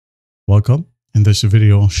Welcome. In this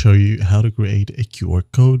video, I'll show you how to create a QR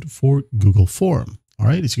code for Google Form. All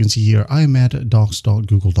right, as you can see here, I am at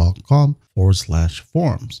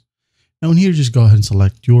docs.google.com/forms. Now in here, just go ahead and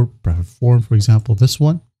select your preferred form. For example, this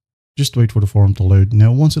one. Just wait for the form to load.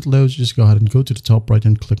 Now, once it loads, just go ahead and go to the top right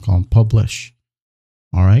and click on Publish.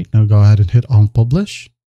 All right, now go ahead and hit on Publish.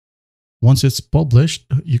 Once it's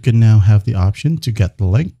published, you can now have the option to get the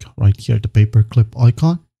link right here at the paperclip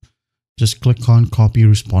icon. Just click on Copy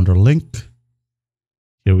Responder Link.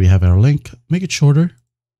 Here we have our link. Make it shorter.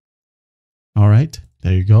 All right,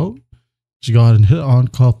 there you go. Just go ahead and hit on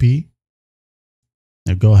Copy.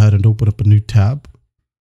 Now go ahead and open up a new tab.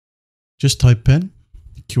 Just type in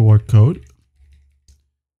QR code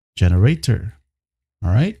generator.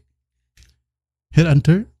 All right, hit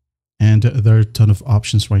enter. And there are a ton of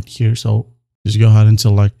options right here. So just go ahead and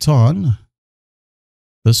select on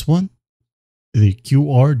this one, the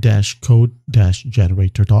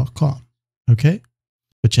QR-code-generator.com. Okay,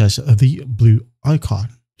 which has the blue icon.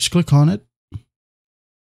 Just click on it.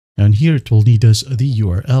 And here it will need us the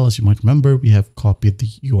URL. As you might remember, we have copied the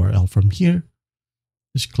URL from here.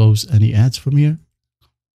 Just close any ads from here.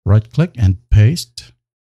 Right click and paste.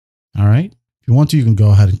 All right. If you want to, you can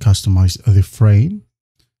go ahead and customize the frame,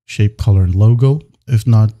 shape, color, and logo. If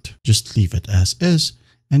not, just leave it as is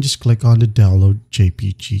and just click on the download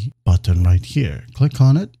JPG button right here. Click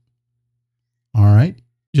on it. All right,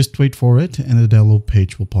 just wait for it and the download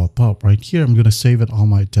page will pop up right here. I'm going to save it on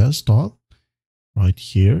my desktop right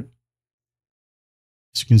here.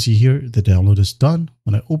 As you can see here, the download is done.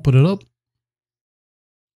 When I open it up,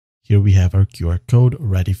 here we have our QR code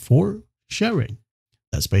ready for sharing.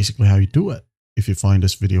 That's basically how you do it. If you find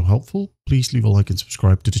this video helpful, please leave a like and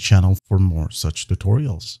subscribe to the channel for more such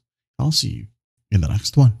tutorials. I'll see you in the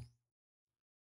next one.